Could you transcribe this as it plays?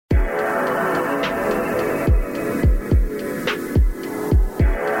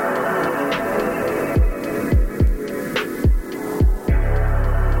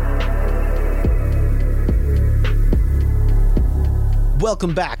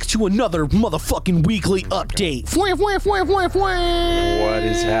welcome back to another motherfucking weekly update. What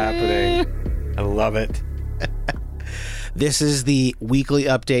is happening? I love it. This is the weekly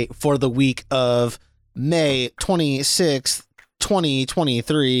update for the week of May 26th,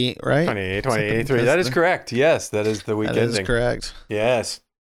 2023, right? 2023. That is correct. Yes, that is the week ending. That is correct. Yes.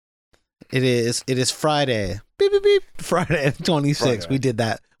 It is Friday. Beep, beep, beep. Friday 26th. Friday.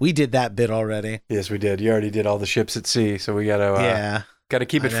 We did that bit already. Yes, we did. You already did all the ships at sea, so we gotta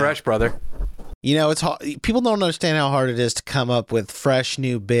keep it fresh, brother. You know, it's hard. People don't understand how hard it is to come up with fresh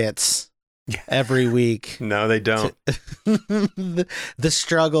new bits every week. No, they don't. The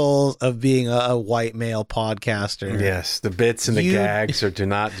struggles of being a white male podcaster. Yes, the bits and the gags do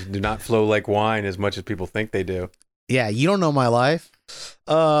not flow like wine as much as people think they do. Yeah, you don't know my life.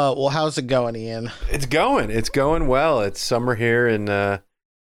 Well, how's it going, Ian? It's going well. It's summer here in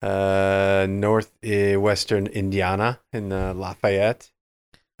northwestern Indiana in Lafayette.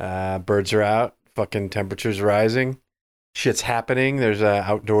 Birds are out. Fucking temperatures rising. Shit's happening. There's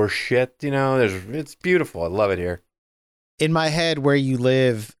outdoor shit. You know, it's beautiful. I love it here. In my head, where you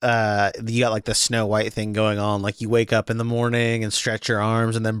live, you got like the Snow White thing going on. Like you wake up in the morning and stretch your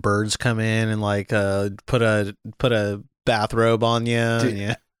arms, and then birds come in and like put a bathrobe on you. Dude,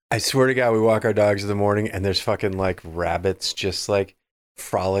 yeah. I swear to God, we walk our dogs in the morning, and there's fucking like rabbits just like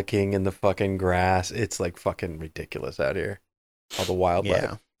frolicking in the fucking grass. It's like fucking ridiculous out here. All the wildlife.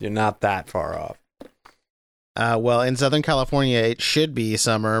 Yeah. You're not that far off. Well, in Southern California, it should be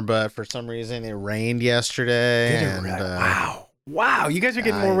summer, but for some reason it rained yesterday. Wow. You guys are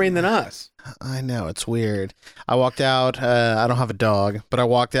getting more rain than us. I know. It's weird. I walked out. I don't have a dog, but I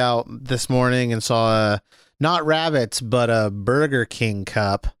walked out this morning and saw not rabbits, but a Burger King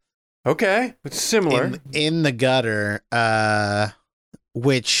cup. Okay. It's similar. In the gutter,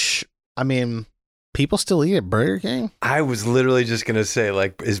 which, I mean, people still eat at Burger King? I was literally just going to say,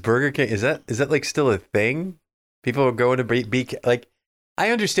 like, is Burger King, is that like still a thing? People are going to BK, like, I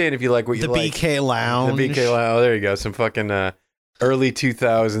understand if you like what you like. The BK Lounge. The BK Lounge. Oh, there you go. Some fucking early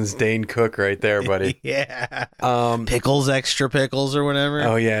 2000s Dane Cook right there, buddy. Yeah. Pickles, extra pickles or whatever.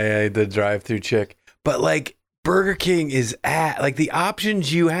 Oh, yeah. The drive-through chick. But, like, Burger King is like, the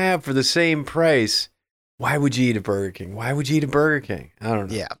options you have for the same price. Why would you eat a Burger King? I don't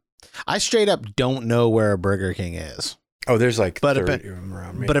know. Yeah. I straight up don't know where a Burger King is. Oh, there's like 30 of them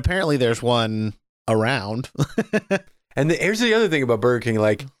around me. But apparently there's one around. And here's the other thing about Burger King.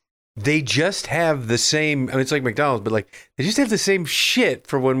 Like, they just have the same, I mean, it's like McDonald's, but like, they just have the same shit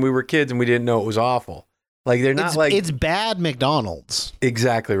for when we were kids and we didn't know it was awful. Like, they're not like... It's bad McDonald's.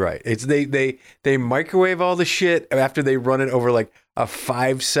 Exactly right. It's they microwave all the shit after they run it over like a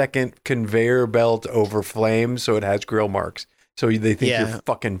 5-second conveyor belt over flames so it has grill marks. So they think you're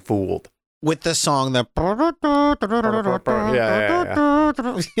fucking fooled. With the song, the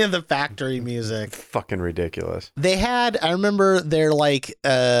factory music. Fucking ridiculous. They had, I remember they're like,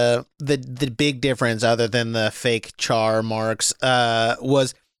 the big difference other than the fake char marks,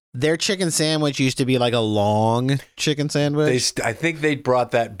 was their chicken sandwich used to be like a long chicken sandwich. I think they brought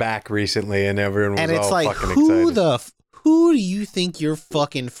that back recently and everyone was all like, fucking excited. Who do you think you're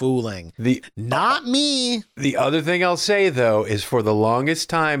fucking fooling? Not me. The other thing I'll say, though, is for the longest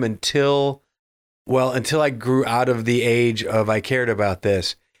time until I grew out of the age of I cared about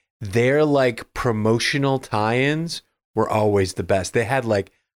this, their like promotional tie-ins were always the best. They had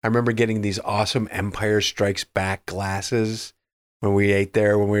like, I remember getting these awesome Empire Strikes Back glasses when we ate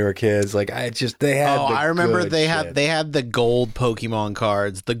there when we were kids. Like I had the gold Pokemon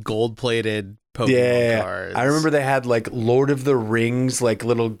cards, the gold-plated Pokemon cards. I remember they had like Lord of the Rings, like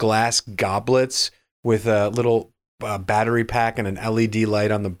little glass goblets with a little battery pack and an LED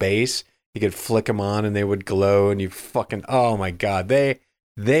light on the base. You could flick them on and they would glow and you fucking, oh my God. They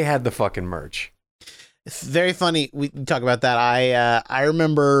had the fucking merch. It's very funny. We talk about that. I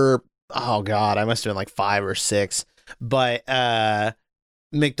remember, oh God, I must have been like 5 or 6, but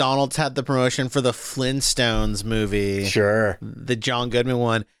McDonald's had the promotion for the Flintstones movie. Sure. The John Goodman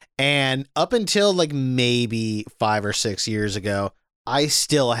one. And up until like maybe 5 or 6 years ago, I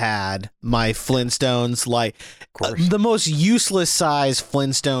still had my Flintstones, like the most useless size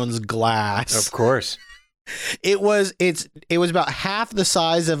Flintstones glass. Of course. It was about half the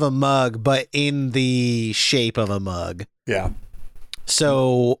size of a mug, but in the shape of a mug. Yeah.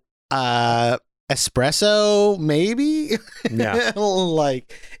 So, espresso, maybe? Yeah.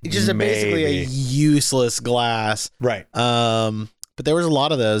 Like, it's just basically a useless glass. Right. But there was a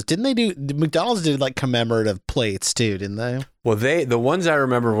lot of those. McDonald's did like commemorative plates too, didn't they? Well, the ones I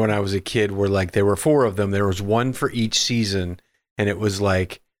remember when I was a kid were like, there were 4 of them. There was one for each season. And it was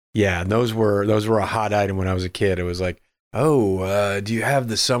like, yeah, those were a hot item when I was a kid. It was like do you have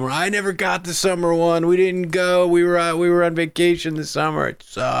the summer? I never got the summer one. We didn't go. We were on vacation this summer. It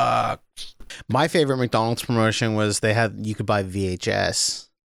sucks. My favorite McDonald's promotion was you could buy VHS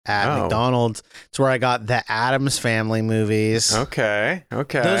at McDonald's. It's where I got the Addams Family movies. Okay.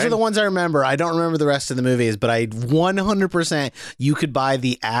 Those are the ones I remember. I don't remember the rest of the movies, but I 100% you could buy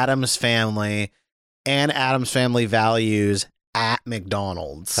the Addams Family and Addams Family Values at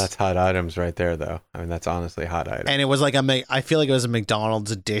McDonald's. That's hot items right there, though. I mean, that's honestly hot items. And it was like I feel like it was a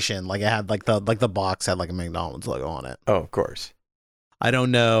McDonald's edition. Like it had the box had like a McDonald's logo on it. Oh, of course. I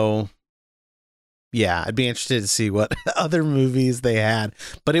don't know. Yeah, I'd be interested to see what other movies they had,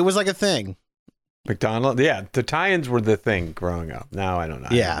 but it was like a thing. McDonald's, yeah, the tie-ins were the thing growing up. Now I don't know.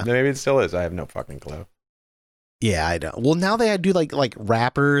 Yeah, maybe it still is. I have no fucking clue. Yeah, I don't. Well, now they do like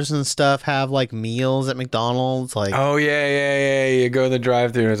rappers and stuff have like meals at McDonald's. Like, oh yeah. You go to the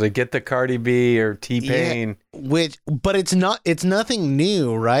drive-thru and it's like get the Cardi B or T-Pain. Yeah, but it's nothing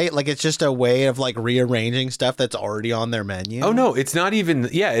new, right? Like it's just a way of like rearranging stuff that's already on their menu. Oh no, it's not even.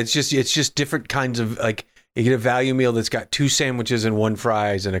 Yeah, it's just different kinds of like you get a value meal that's got 2 sandwiches and 1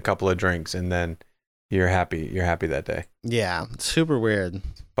 fries and a couple of drinks, and then you're happy. You're happy that day. Yeah, it's super weird.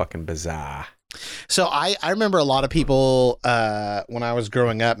 It's fucking bizarre. So I remember a lot of people when I was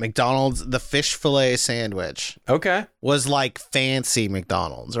growing up, McDonald's, the fish fillet sandwich was like fancy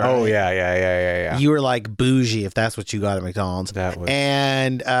McDonald's, right? Oh yeah. You were like bougie if that's what you got at McDonald's.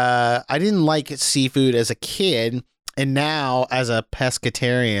 And I didn't like seafood as a kid, and now as a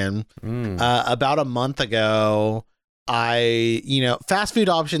pescatarian, about a month ago, fast food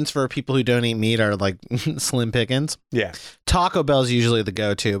options for people who don't eat meat are like slim pickings. Yeah. Taco Bell's usually the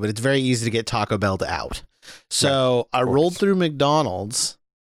go-to, but it's very easy to get Taco Bell out. So I rolled through McDonald's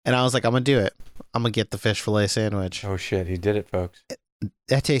and I was like, I'm going to do it. I'm going to get the fish fillet sandwich. Oh shit. He did it, folks.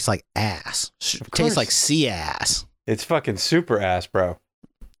 That tastes like ass. It tastes like sea ass. It's fucking super ass, bro.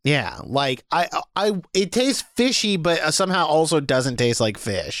 Yeah. Like it tastes fishy, but somehow also doesn't taste like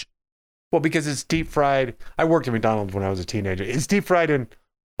fish. Well, because it's deep fried. I worked at McDonald's when I was a teenager. It's deep fried in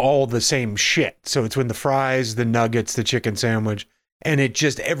all the same shit. So it's when the fries, the nuggets, the chicken sandwich, and it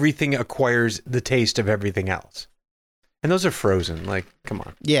just everything acquires the taste of everything else. And those are frozen. Like, come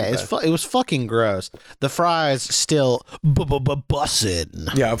on. Yeah, it was fucking gross. The fries still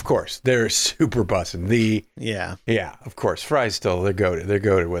bussin'. Yeah, of course. They're super bussin'. Yeah, of course. Fries still, they're goated. They're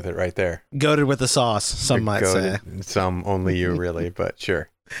goated with it right there. Goated with the sauce, some might say. Some, only you really, but sure.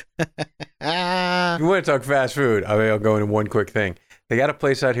 If you want to talk fast food, I'll go into one quick thing. They got a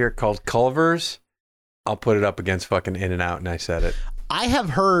place out here called Culver's. I'll put it up against fucking In-N-Out, and I said it. I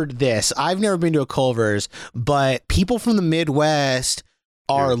have heard this. I've never been to a Culver's, but people from the Midwest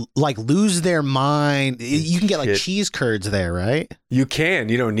are like lose their mind. You can get like cheese curds there, right? You can.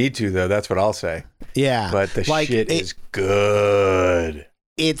 You don't need to though. That's what I'll say. Yeah, but the shit is good.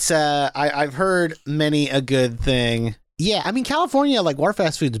 It's I've heard many a good thing. Yeah, I mean California, like our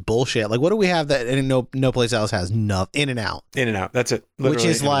fast food's bullshit. Like, what do we have that no place else has? Nothing. In-N-Out. In-N-Out. That's it. Literally which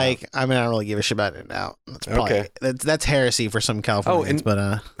is like, I mean, I don't really give a shit about In-N-Out. That's probably, okay. That's heresy for some Californians.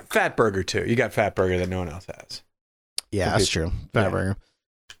 But Fat Burger too. You got Fat Burger that no one else has. Yeah, that's true. Fat Burger.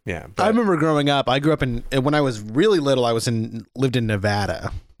 Yeah, I remember growing up. I grew up when I was really little. I lived in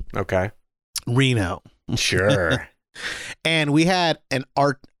Nevada. Okay. Reno. Sure. And we had an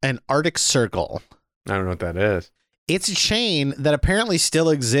Arctic Circle. I don't know what that is. It's a chain that apparently still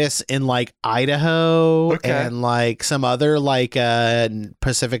exists in like Idaho and like some other like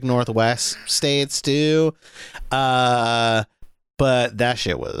Pacific Northwest states too. But that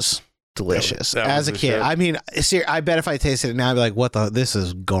shit was delicious as a kid. Shit. I mean, I bet if I tasted it now, I'd be like, this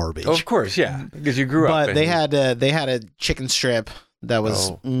is garbage. Oh, of course, yeah, because you grew up. But they had a chicken strip that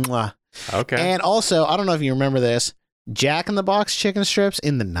was mwah. Okay. And also, I don't know if you remember this, Jack in the Box chicken strips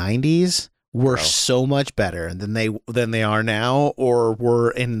in the 90s were so much better than they are now or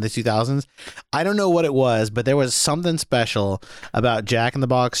were in the 2000s. I don't know what it was, but there was something special about Jack in the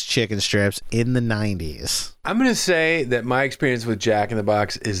Box chicken strips in the 90s. I'm going to say that my experience with Jack in the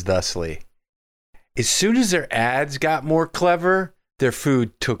Box is thusly. As soon as their ads got more clever, their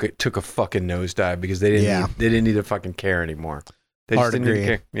food took a fucking nosedive because they didn't need to fucking care anymore. They just didn't need to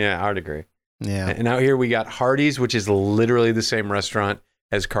care. Yeah, hard agree. Yeah. And out here we got Hardee's, which is literally the same restaurant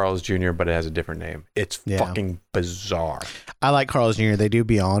as Carl's Jr., but it has a different name. It's fucking bizarre. I like Carl's Jr. They do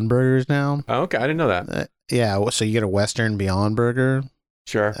Beyond Burgers now. Oh, okay. I didn't know that. Yeah. So you get a Western Beyond Burger.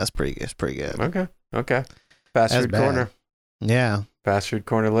 Sure. That's pretty good. It's pretty good. Okay. Fast food corner. Yeah. Fast food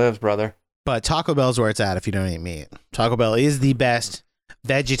corner lives, brother. But Taco Bell's where it's at if you don't eat meat. Taco Bell is the best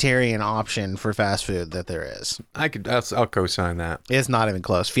vegetarian option for fast food that there is. I'll co-sign that. It's not even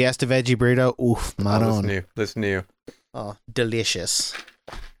close. Fiesta Veggie Burrito, oof, not on. Listen to you. Oh, delicious.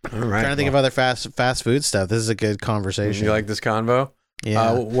 All right. Trying to think of other fast food stuff. This is a good conversation. You like this convo?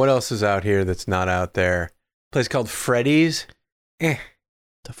 Yeah. What else is out here that's not out there? Place called Freddy's. The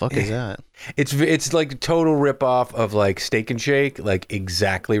fuck is that? It's like a total ripoff of like Steak and Shake, like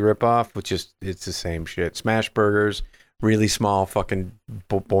exactly ripoff, which is it's the same shit. Smash burgers, really small fucking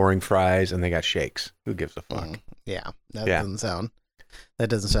boring fries, and they got shakes. Who gives a fuck? Yeah, that doesn't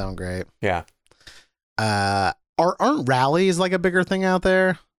sound great. Yeah. Aren't rallies like a bigger thing out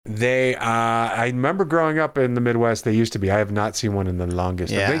there? They I remember growing up in the Midwest, they used to be. I have not seen one in the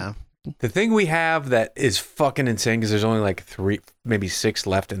longest. Yeah. The thing we have that is fucking insane because there's only like 3, maybe 6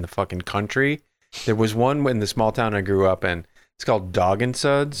 left in the fucking country. There was one in the small town I grew up in. It's called Dog and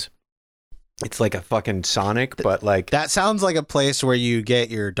Suds. It's like a fucking Sonic, but like that sounds like a place where you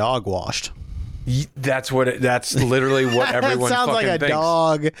get your dog washed. That's literally what everyone sounds fucking like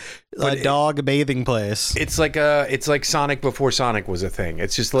thinks. Dog bathing place. It's like Sonic before Sonic was a thing.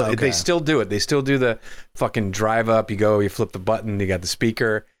 It's just They still do it. They still do the fucking drive up. You go, you flip the button, you got the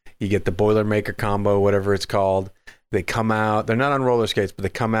speaker, you get the Boilermaker combo, whatever it's called. They come out. They're not on roller skates, but they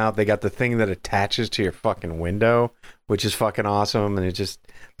come out. They got the thing that attaches to your fucking window, which is fucking awesome. And it's just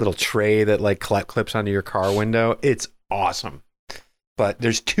little tray that like clips onto your car window. It's awesome. But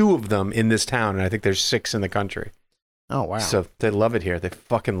there's 2 of them in this town, and I think there's 6 in the country. Oh, wow. So they love it here. They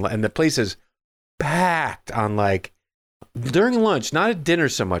fucking and the place is packed on like during lunch, not at dinner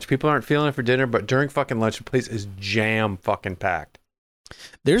so much. People aren't feeling it for dinner, but during fucking lunch, the place is jam fucking packed.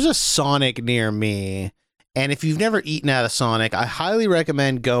 There's a Sonic near me, and if you've never eaten at a Sonic, I highly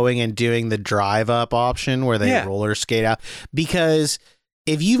recommend going and doing the drive up option where they roller skate out, because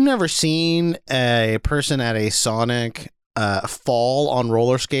if you've never seen a person at a Sonic fall on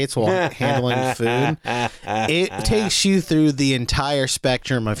roller skates while handling food, it takes you through the entire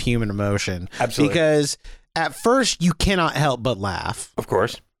spectrum of human emotion. Absolutely. Because at first you cannot help but laugh. Of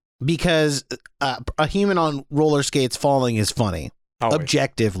course. Because a human on roller skates falling is funny. Always.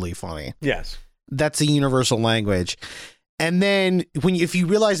 Objectively funny. Yes. That's a universal language. And then if you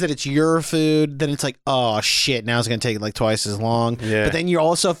realize that it's your food, then it's like, oh shit, now it's going to take like twice as long. Yeah. But then you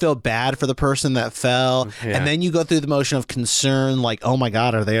also feel bad for the person that fell. Yeah. And then you go through the motion of concern, like, oh my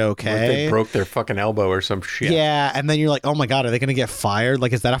God, are they okay? Like they broke their fucking elbow or some shit. Yeah. And then you're like, oh my God, are they going to get fired?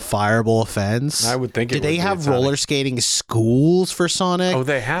 Like, is that a fireable offense? I would think it would. Do they have roller skating schools for Sonic? Oh,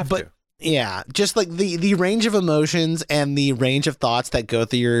 they have to. Yeah, just like the range of emotions and the range of thoughts that go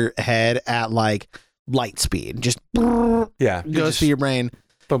through your head at like light speed just goes through your brain.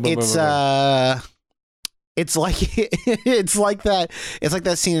 It's like it's like that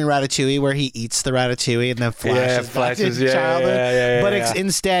scene in Ratatouille where he eats the ratatouille and then flashes back to childhood. But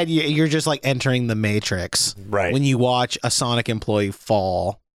instead you're just like entering the Matrix when you watch a Sonic employee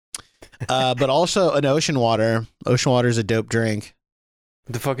fall. But also an ocean water. Ocean water is a dope drink.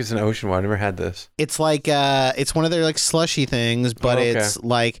 What the fuck is an ocean water? I never had this. It's like it's one of their like slushy things, but it's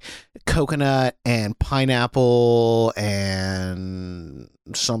like coconut and pineapple and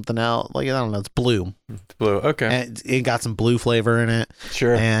something else. Like I don't know, it's blue. It's blue. Okay. And it got some blue flavor in it.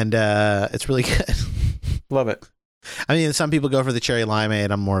 Sure. And it's really good. Love it. I mean, some people go for the cherry limeade.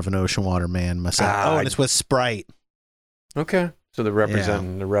 I'm more of an ocean water man myself. And it's with Sprite. Okay. So they're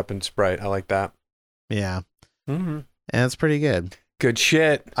repping Sprite. I like that. Yeah. Mm-hmm. And it's pretty good. Good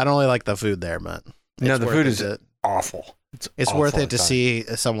shit. I don't really like the food there, but no, the food is awful. It's worth it to see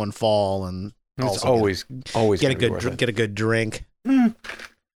someone fall, and it's always get a good drink. Mm.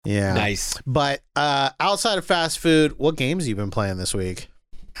 Yeah, nice. But outside of fast food, what games have you been playing this week?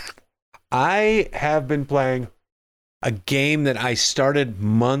 I have been playing a game that I started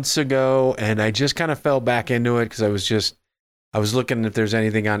months ago, and I just kind of fell back into it because I was looking if there's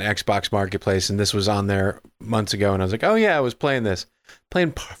anything on Xbox Marketplace, and this was on there months ago, and I was like, oh yeah, I was playing this.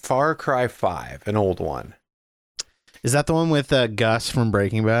 Playing Far Cry 5, an old one. Is that the one with Gus from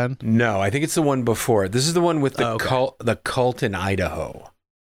Breaking Bad? No, I think it's the one before. This is the one with the cult in Idaho.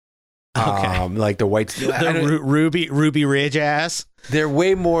 Okay. Like the white... Ruby Ridge ass? They're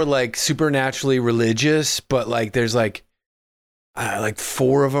way more like supernaturally religious, but like there's like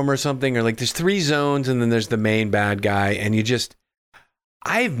 4 of them or something, or like there's 3 zones and then there's the main bad guy, and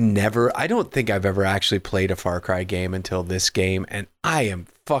I don't think I've ever actually played a Far Cry game until this game, and I am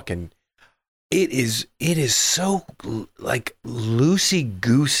fucking, it is so like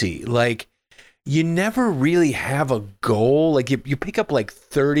loosey-goosey. Like you never really have a goal. Like you pick up like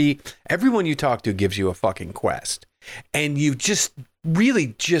 30, everyone you talk to gives you a fucking quest, and you just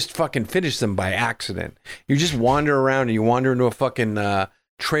really just fucking finish them by accident. You just wander around and you wander into a fucking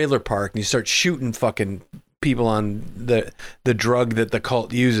trailer park and you start shooting fucking people on the drug that the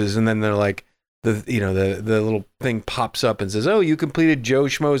cult uses, and then they're like, the little thing pops up and says, "Oh, you completed Joe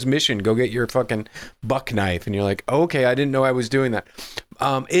Schmo's mission. Go get your fucking buck knife." And you're like, oh, "Okay, I didn't know I was doing that."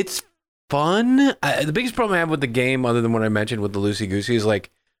 It's fun. The biggest problem I have with the game, other than what I mentioned with the loosey goosey, is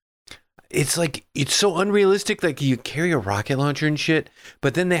like it's so unrealistic. Like you carry a rocket launcher and shit,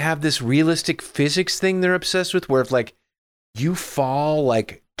 but then they have this realistic physics thing they're obsessed with, where if like you fall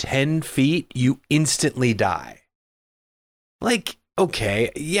like 10 feet, you instantly die. Like,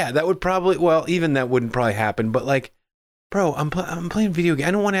 okay, yeah, that would probably, well, even that wouldn't probably happen, but like, bro, I'm playing video game.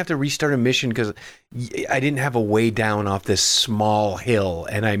 I don't want to have to restart a mission because I didn't have a way down off this small hill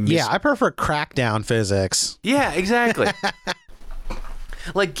and I missed. Yeah, I prefer crackdown physics. Yeah, exactly.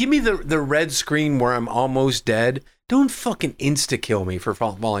 Like, give me the red screen where I'm almost dead. Don't fucking insta-kill me for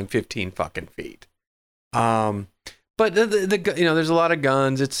falling 15 fucking feet. But the there's a lot of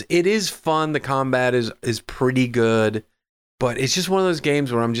guns. It is fun. The combat is pretty good. But it's just one of those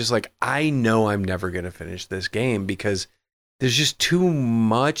games where I'm just like, I know I'm never going to finish this game because there's just too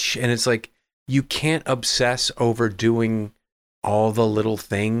much. And it's like, you can't obsess over doing all the little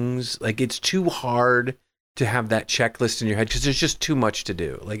things. Like, it's too hard to have that checklist in your head because there's just too much to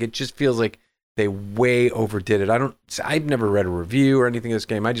do. Like, it just feels like they way overdid it. I've never read a review or anything of this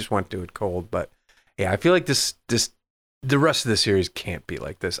game. I just went to it cold. But yeah, I feel like the rest of the series can't be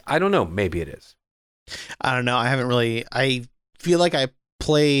like this. I don't know. Maybe it is. I don't know. I feel like I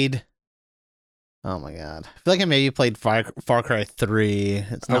played. Oh my god! I feel like I maybe played Far Cry 3.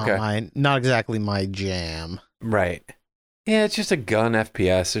 It's not exactly my jam. Right. Yeah, it's just a gun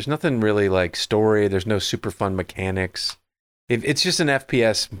FPS. There's nothing really like story. There's no super fun mechanics. It's just an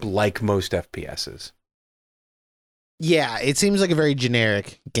FPS like most FPSs. Yeah, it seems like a very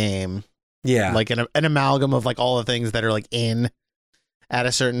generic game. Yeah, like an amalgam of like all the things that are like in at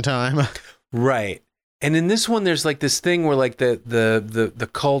a certain time. Right. And in this one, there's like this thing where like the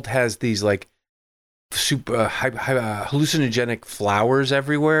cult has these like super hallucinogenic flowers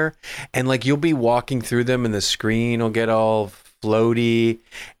everywhere, and like you'll be walking through them, and the screen will get all floaty,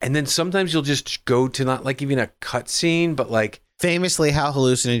 and then sometimes you'll just go to not like even a cutscene, but like famously how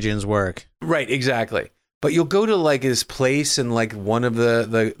hallucinogens work. Right. Exactly. But you'll go to like this place, and like one of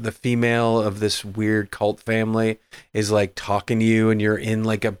the female of this weird cult family is like talking to you, and you're in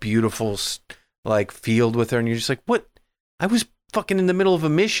like a beautiful like field with her, and you're just like, what? I was fucking in the middle of a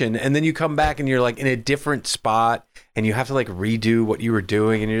mission, and then you come back and you're like in a different spot, and you have to like redo what you were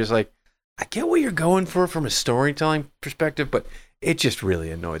doing, and you're just like, I get what you're going for from a storytelling perspective, but it just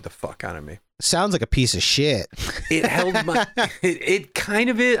really annoyed the fuck out of me. Sounds like a piece of shit. It held my it kind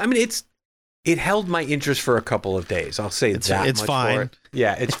of is. I mean, it held my interest for a couple of days. I'll say it's much fine. For it.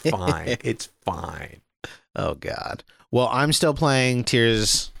 Yeah, it's fine. It's fine. Oh God. Well, I'm still playing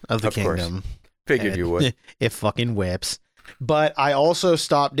Tears of the Kingdom. Course. Figured you would. It fucking whips. But I also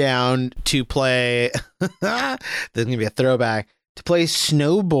stopped down to play. There's gonna be a throwback to play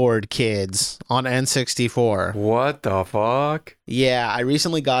Snowboard Kids on N64. What the fuck? Yeah, I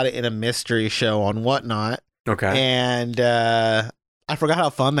recently got it in a mystery show on Whatnot. Okay. And I forgot how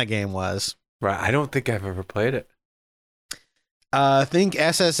fun that game was. Right. I don't think I've ever played it. Think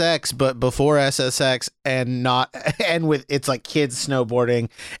SSX, but before SSX, and with it's like kids snowboarding,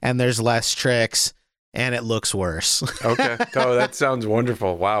 and there's less tricks, and it looks worse. Okay. Oh, that sounds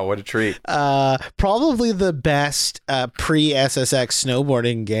wonderful. Wow, what a treat. Probably the best pre-SSX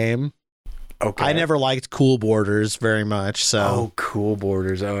snowboarding game. Okay. I never liked Cool Borders very much, so. Oh, Cool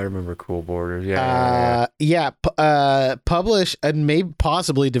Borders. Oh, I remember Cool Borders. Yeah. Published and maybe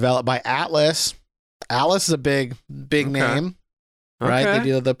possibly developed by Atlas. Atlas is a big name. Right? Okay. They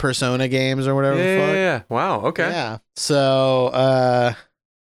do the Persona games or whatever the fuck. Yeah. Wow. Okay. Yeah. So,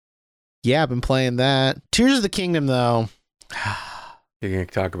 I've been playing that. Tears of the Kingdom, though. You're going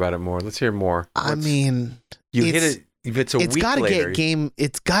to talk about it more. Let's hear more. I mean, you hit it. If it's a week later,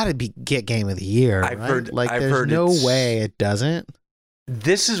 it's got to get game of the year. I've heard there's no way it doesn't.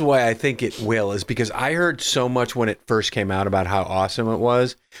 This is why I think it will, is because I heard so much when it first came out about how awesome it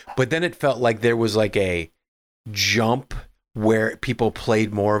was, but then it felt like there was like a jump where people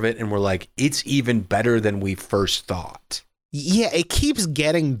played more of it and were like, it's even better than we first thought. Yeah, it keeps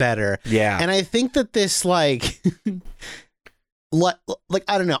getting better. Yeah. And I think that this like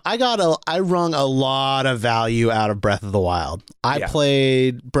I don't know. I wrung a lot of value out of Breath of the Wild. I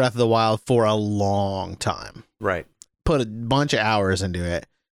played Breath of the Wild for a long time. Right. Put a bunch of hours into it.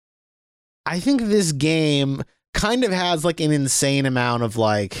 I think this game kind of has like an insane amount of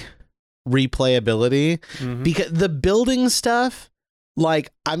like replayability because the building stuff,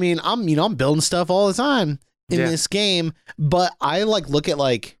 like, I mean, I'm building stuff all the time in this game, but I like look at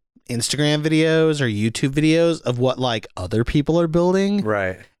like Instagram videos or YouTube videos of what like other people are building.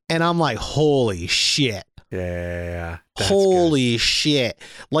 Right. And I'm like, holy shit. Yeah. Holy shit.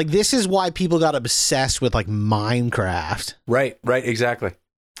 Like, this is why people got obsessed with like Minecraft. Right, exactly.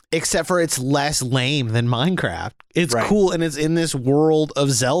 Except for it's less lame than Minecraft. It's Right. cool, and it's in this world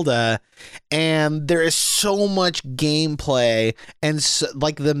of Zelda, and there is so much gameplay, and so,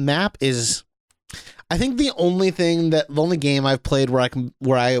 like, the map is. I think the only game I've played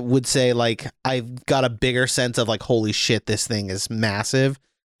where I would say like I've got a bigger sense of like, holy shit, this thing is massive,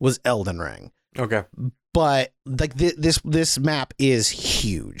 was Elden Ring. Okay. But like this map is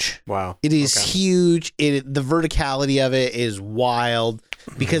huge. Wow. It is huge. The verticality of it is wild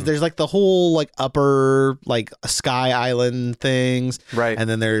because there's like the whole like upper like Sky Island things. Right. And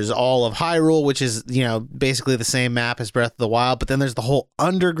then there's all of Hyrule, which is, basically the same map as Breath of the Wild, but then there's the whole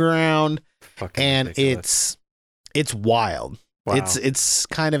underground. Fucking And ridiculous. it's wild. Wow. It's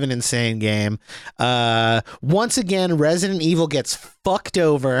kind of an insane game. Once again, Resident Evil gets fucked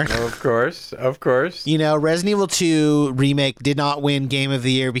over. Of course. Resident Evil 2 Remake did not win Game of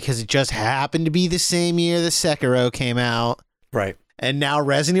the Year because it just happened to be the same year that Sekiro came out. Right. And now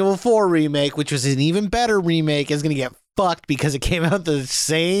Resident Evil 4 Remake, which was an even better remake, is going to get fucked because it came out the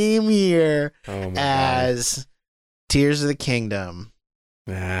same year as Tears of the Kingdom.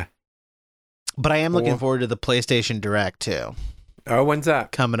 Nah. But I am looking forward to the PlayStation Direct too. Oh, when's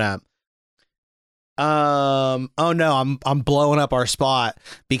that? Coming up. Oh no, I'm blowing up our spot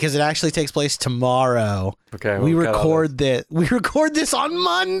because it actually takes place tomorrow. Okay. We record this on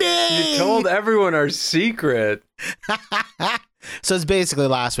Monday. You told everyone our secret. So it's basically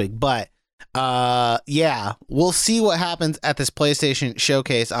last week, but yeah, we'll see what happens at this PlayStation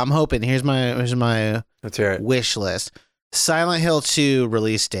showcase. I'm hoping here's my Let's hear it. wish list. Silent Hill 2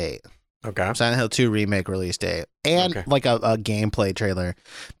 release date. Okay. Silent Hill 2 remake release date. And like a gameplay trailer.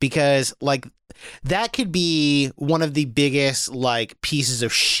 Because like that could be one of the biggest like pieces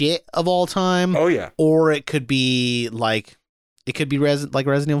of shit of all time. Oh yeah. Or it could be like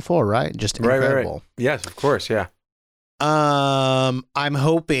Resident Evil 4, right? Just incredible. Right. Yes, of course, yeah. I'm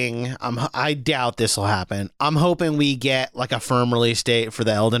hoping I doubt this will happen. I'm hoping we get like a firm release date for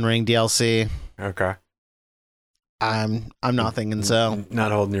the Elden Ring DLC. Okay. I'm not thinking so.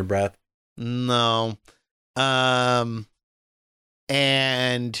 Not holding your breath. No. And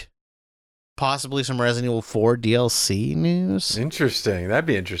possibly some Resident Evil 4 DLC news. Interesting. That'd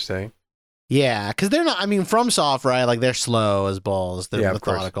be interesting. Yeah, because they're not. I mean, FromSoft, right? Like they're slow as balls. They're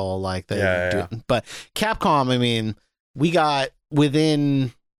methodical. Like they do. But Capcom, I mean, we got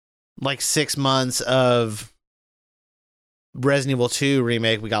within like 6 months of Resident Evil 2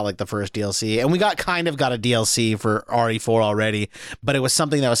 remake, we got like the first DLC, and we got a DLC for RE4 already, but it was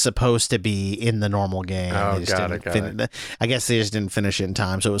something that was supposed to be in the normal game. Oh, got it. I guess they just didn't finish it in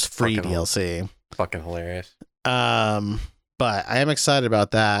time, so it was free DLC. Fucking hilarious. But I am excited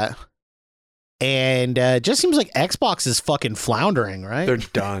about that. And it just seems like Xbox is fucking floundering, right? They're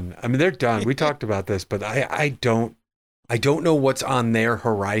done. I mean, they're done. We talked about this, but I don't know what's on their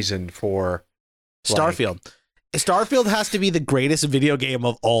horizon for Starfield. Starfield has to be the greatest video game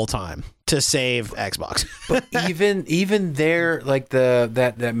of all time to save Xbox. But even their like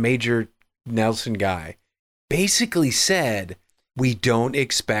that Major Nelson guy basically said we don't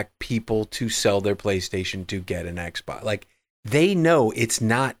expect people to sell their PlayStation to get an Xbox. Like they know it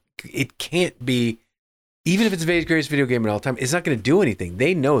can't be, even if it's the greatest video game of all time, it's not going to do anything.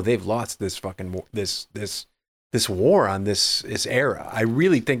 They know they've lost this fucking this war on this era. I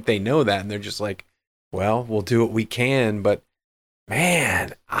really think they know that, and they're just like, well, we'll do what we can, but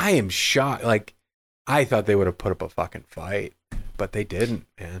man, I am shocked. Like, I thought they would have put up a fucking fight, but they didn't,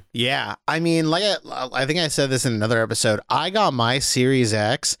 man. Yeah. I mean, like, I think I said this in another episode. I got my Series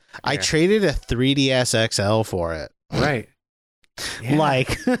X. Yeah. I traded a 3DS XL for it. Right. Yeah.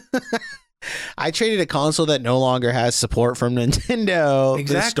 Like, I traded a console that no longer has support from Nintendo.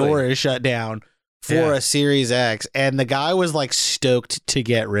 Exactly. The store is shut down for a Series X, and the guy was like stoked to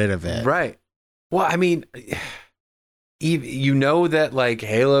get rid of it. Right. Well, I mean, you know that like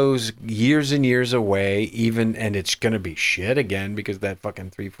Halo's years and years away, and it's going to be shit again because that fucking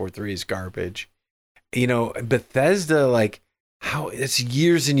 343 is garbage. You know, Bethesda, like, how it's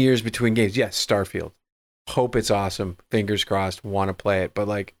years and years between games. Yes, Starfield. Hope it's awesome. Fingers crossed. Want to play it. But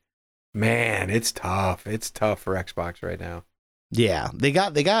like, man, it's tough. It's tough for Xbox right now. Yeah. They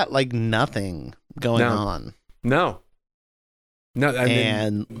got like nothing going on. No, I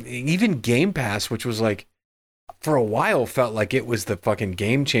mean, even Game Pass, which was like, for a while felt like it was the fucking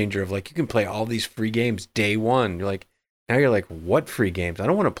game changer of like, you can play all these free games day one. Now you're like, what free games? I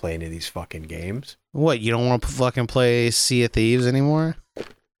don't want to play any of these fucking games. What, you don't want to fucking play Sea of Thieves anymore?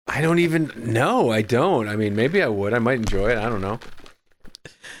 I don't even know. I don't. I mean, maybe I would. I might enjoy it. I don't know.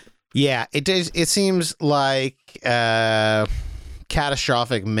 Yeah, it does. It seems like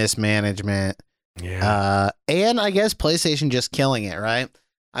catastrophic mismanagement. Yeah. And I guess PlayStation just killing it, right?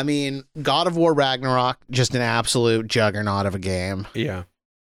 I mean, God of War Ragnarok, just an absolute juggernaut of a game. Yeah.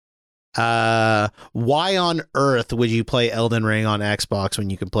 Why on earth would you play Elden Ring on Xbox when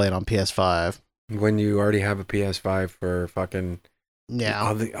you can play it on PS5? When you already have a PS5 for fucking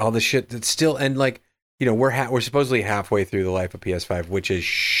all the shit that's still, and like, you know, we're supposedly halfway through the life of PS5, which is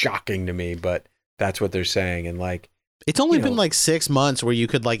shocking to me, but that's what they're saying. And like, it's only been like 6 months where you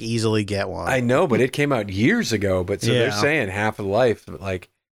could like easily get one. I know, but it came out years ago. But so they're saying half of life. Like,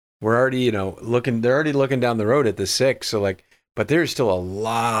 we're already, you know, they're already looking down the road at the 6. So like, but there's still a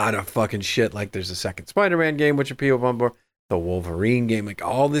lot of fucking shit. Like, there's a second Spider-Man game, which are people on board, the Wolverine game, like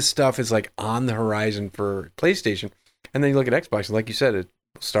all this stuff is like on the horizon for PlayStation. And then you look at Xbox, and like you said,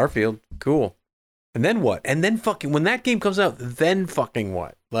 Starfield, cool. And then what? And then fucking when that game comes out, then fucking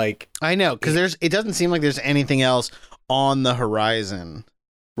what? Like, I know, because it doesn't seem like there's anything else on the horizon.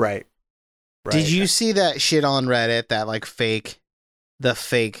 Right. Did you see that shit on Reddit? That like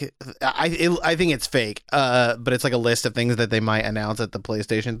I think it's fake. But it's like a list of things that they might announce at the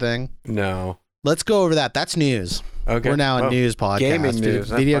PlayStation thing. No. Let's go over that. That's news. Okay. We're now a news podcast. Gaming news.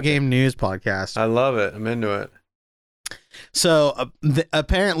 Video game news podcast. I love it. I'm into it. So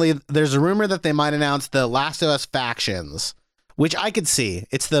apparently there's a rumor that they might announce the Last of Us Factions, which I could see.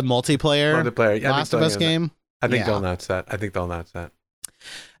 It's the multiplayer Last of Us game. I think they'll announce that.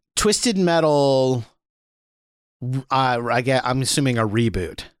 Twisted Metal, I'm assuming a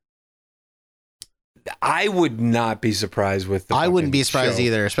reboot. I would not be surprised with the I wouldn't be surprised show.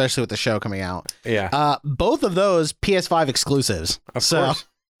 either, especially with the show coming out. Yeah. Both of those PS5 exclusives. Of course.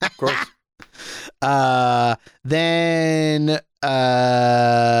 Of course. Then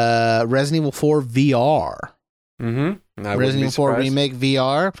Resident Evil 4 VR. Mm-hmm. Resident Evil 4 Remake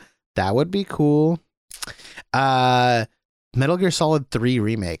VR. That would be cool. Metal Gear Solid 3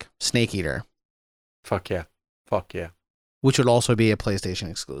 Remake, Snake Eater. Fuck yeah. Which would also be a PlayStation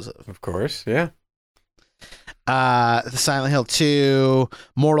exclusive. Of course, yeah. The Silent Hill 2,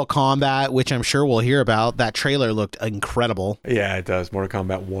 Mortal Kombat, which I'm sure we'll hear about. That trailer looked incredible. Yeah, it does. Mortal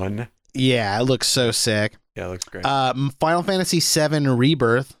Kombat 1. Yeah, it looks so sick. Yeah, it looks great. Final Fantasy VII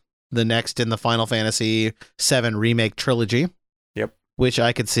Rebirth, the next in the Final Fantasy VII Remake trilogy. Yep. Which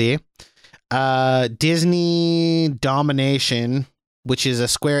I could see. Disney Domination, which is a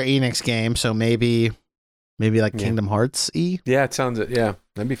Square Enix game, so maybe like Kingdom Hearts-y. Yeah, it sounds it. Yeah,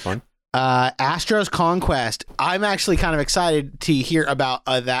 that'd be fun. Astro's Conquest. I'm actually kind of excited to hear about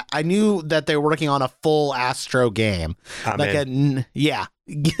that. I knew that they were working on a full Astro game. Let's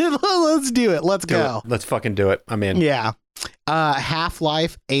do it. Let's go. Let's fucking do it. I'm in. Yeah.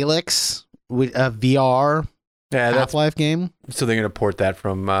 Half-Life Alyx with a VR Half-Life game. So they're gonna port that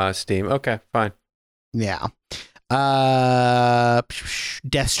from Steam. Okay, fine. Yeah. Death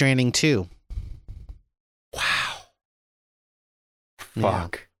Stranding 2. Wow.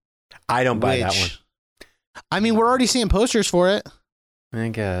 Fuck. Yeah. I don't buy that one. I mean, we're already seeing posters for it. I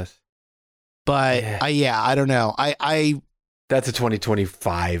guess. But I don't know. That's a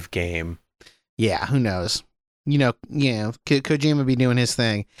 2025 game. Yeah, who knows? Kojima be doing his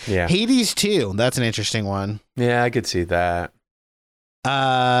thing. Yeah. Hades 2. That's an interesting one. Yeah, I could see that.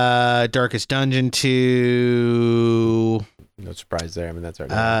 Darkest Dungeon 2. No surprise there. I mean, that's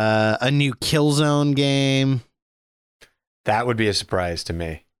already a new Killzone game. That would be a surprise to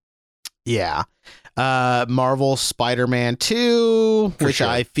me. Yeah. Marvel Spider-Man 2, which sure.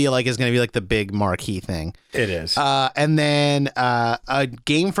 I feel like is going to be like the big marquee thing. It is. And then a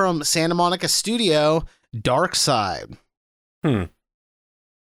game from Santa Monica Studio, Darkside.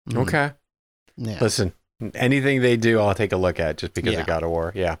 Okay. Yeah. Listen, anything they do, I'll take a look at just because of God of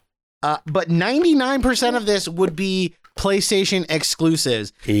War. Yeah. But 99% of this would be PlayStation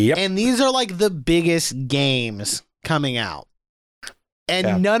exclusives. Yep. And these are like the biggest games coming out.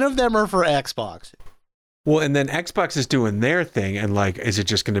 And none of them are for Xbox. Well, and then Xbox is doing their thing. And like, is it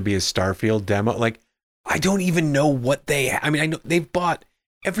just going to be a Starfield demo? Like, I don't even know what I know they've bought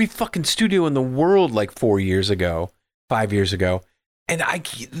every fucking studio in the world like 5 years ago. And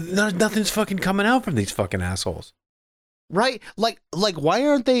nothing's fucking coming out from these fucking assholes. Right? Like why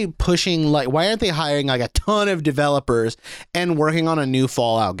aren't they pushing, why aren't they hiring like a ton of developers and working on a new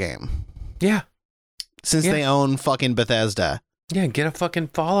Fallout game? Yeah. Since they own fucking Bethesda. Yeah, get a fucking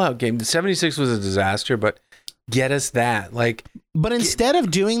Fallout game. The 76 was a disaster, but get us that. But instead of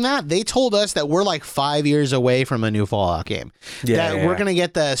doing that, they told us that we're like 5 years away from a new Fallout game. We're gonna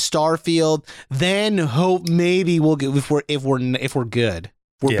get the Starfield, then hope maybe we'll get if we're good.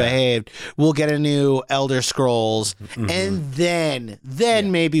 we're Yeah. behaved, we'll get a new Elder Scrolls, and then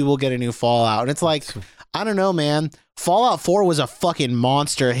maybe we'll get a new Fallout. And it's like, I don't know, man. Fallout 4 was a fucking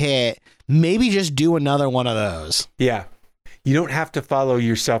monster hit. Maybe just do another one of those. Yeah. You don't have to follow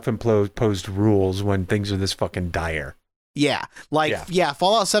your self-imposed rules when things are this fucking dire. Yeah,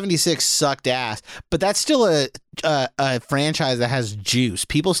 Fallout 76 sucked ass, but that's still a franchise that has juice.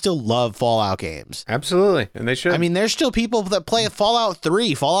 People still love Fallout games. Absolutely, and they should. I mean, there's still people that play Fallout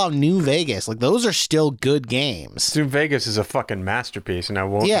 3, Fallout New Vegas. Like, those are still good games. New Vegas is a fucking masterpiece, and I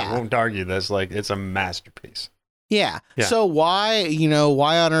won't argue this. Like, it's a masterpiece. Yeah. So why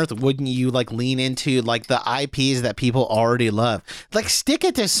on earth wouldn't you like lean into like the IPs that people already love? Like, stick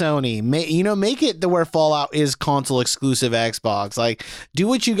it to Sony. Make it to where Fallout is console exclusive Xbox. Like, do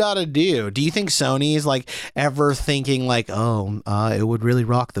what you got to do. Do you think Sony is like ever thinking like, it would really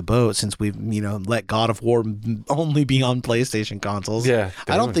rock the boat since we've, let God of War only be on PlayStation consoles? Yeah.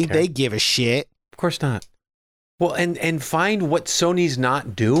 I don't think they give a shit. Of course not. Well, and find what Sony's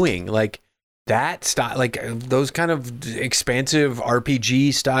not doing. Like, that style, like those kind of expansive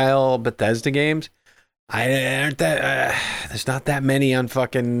RPG style Bethesda games, there's not that many on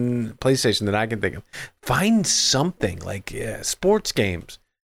fucking PlayStation that I can think of. Find something like sports games.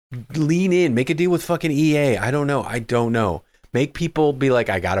 Lean in, make a deal with fucking EA. I don't know. Make people be like,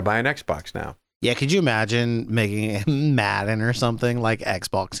 I gotta buy an Xbox now. Yeah, could you imagine making it Madden or something like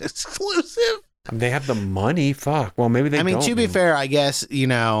Xbox exclusive? I mean, they have the money. Fuck. Well, maybe they don't. I mean, to be fair, I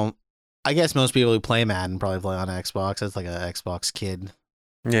guess most people who play Madden probably play on Xbox. It's like an Xbox kid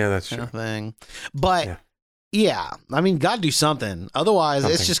Yeah, that's true. kind of thing. But yeah, I mean, gotta do something. Otherwise,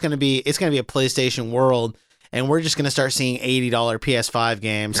 it's just gonna be a PlayStation world, and we're just gonna start seeing $80 PS5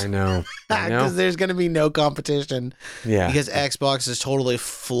 games. I know. Because there's gonna be no competition. Yeah. Because Xbox is totally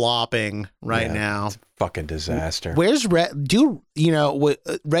flopping right now. It's a fucking disaster. Where's Red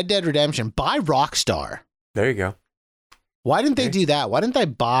Dead Redemption? Buy Rockstar. There you go. Why didn't they do that? Why didn't they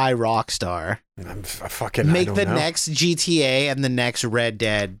buy Rockstar? Make the next GTA and the next Red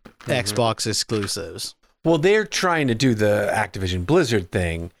Dead Xbox exclusives. Well, they're trying to do the Activision Blizzard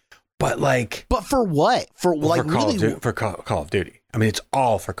thing, but for what? For Call of Duty. I mean, it's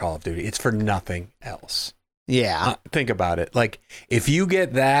all for Call of Duty. It's for nothing else. Yeah. Think about it. Like, if you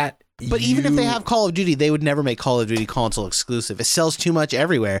get that. But even if they have Call of Duty, they would never make Call of Duty console exclusive. It sells too much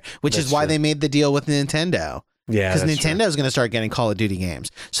everywhere, which is why they made the deal with Nintendo. Yeah, because Nintendo is going to start getting Call of Duty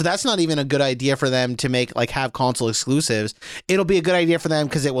games, so that's not even a good idea for them to make have console exclusives. It'll be a good idea for them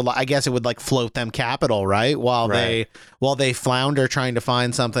because it would like float them capital, right? While they flounder trying to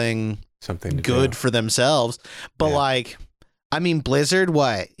find something good for themselves. But I mean, Blizzard,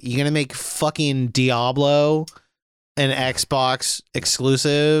 what you gonna make fucking Diablo an Xbox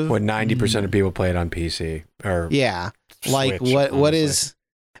exclusive? What 90% of people play it on PC or Switch, what honestly. is?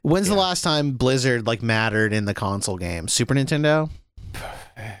 When's the last time Blizzard mattered in the console game? Super Nintendo?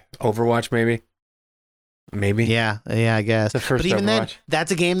 Overwatch, maybe. Yeah, I guess. The first but even Overwatch. then, that's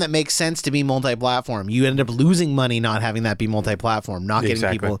a game that makes sense to be multi-platform. You end up losing money not having that be multi-platform, not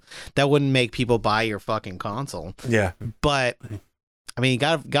getting people. That wouldn't make people buy your fucking console. Yeah, but I mean, you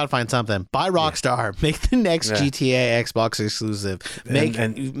gotta find something. Buy Rockstar. Make the next GTA Xbox exclusive.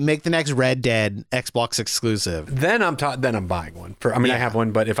 Make the next Red Dead Xbox exclusive. Then I'm buying one. I have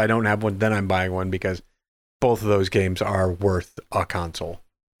one, but if I don't have one, then I'm buying one because both of those games are worth a console.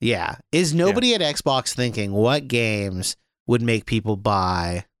 Yeah. Is nobody at Xbox thinking what games would make people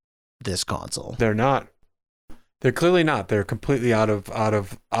buy this console? They're not. They're clearly not. They're completely out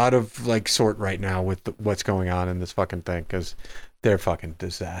of sort right now with what's going on in this fucking thing because they're fucking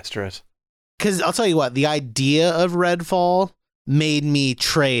disastrous. Because I'll tell you what, the idea of Redfall made me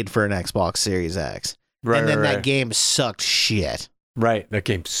trade for an Xbox Series X. And then that game sucked shit. Right. That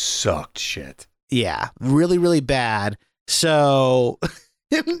game sucked shit. Yeah. Really, really bad. So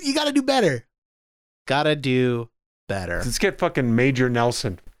you got to do better. Gotta do better. Let's get fucking Major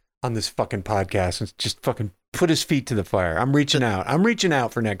Nelson on this fucking podcast and just fucking put his feet to the fire. I'm reaching out. I'm reaching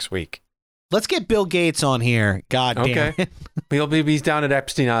out for next week. Let's get Bill Gates on here. God damn it. He's down at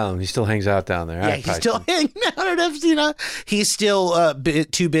Epstein Island. He still hangs out down there. Yeah, he's still hanging out at Epstein Island. He's still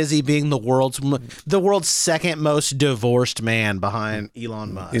too busy being the world's second most divorced man behind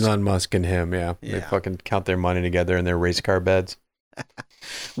Elon Musk. Elon Musk and him, yeah. They fucking count their money together in their race car beds.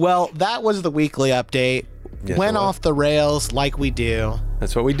 Well, that was the weekly update. Yes, Went off the rails like we do.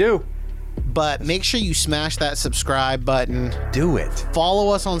 That's what we do. But make sure you smash that subscribe button. Do it.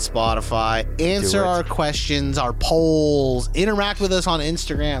 Follow us on Spotify. Answer our questions, our polls. Interact with us on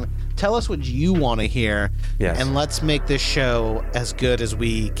Instagram. Tell us what you want to hear. Yes. And let's make this show as good as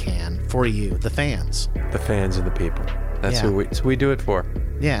we can for you, the fans. The fans and the people. That's who we do it for.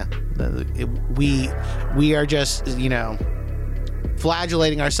 Yeah, we are just, you know,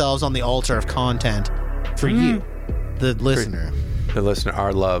 flagellating ourselves on the altar of content for you, the listener. The listener,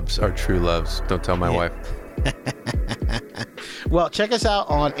 our loves, our true loves. Don't tell my wife. Well, check us out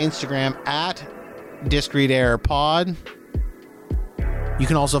on Instagram at Discreet Error Pod. You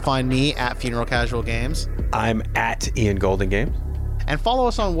can also find me at Funeral Casual Games. I'm at Ian Golden Games. And follow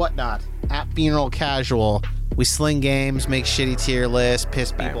us on Whatnot at Funeral Casual. We sling games, make shitty tier lists,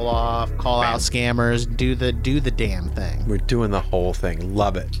 piss people off, call out scammers, do the damn thing. We're doing the whole thing.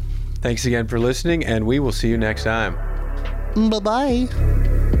 Love it. Thanks again for listening, and we will see you next time.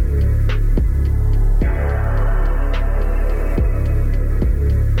 Bye-bye.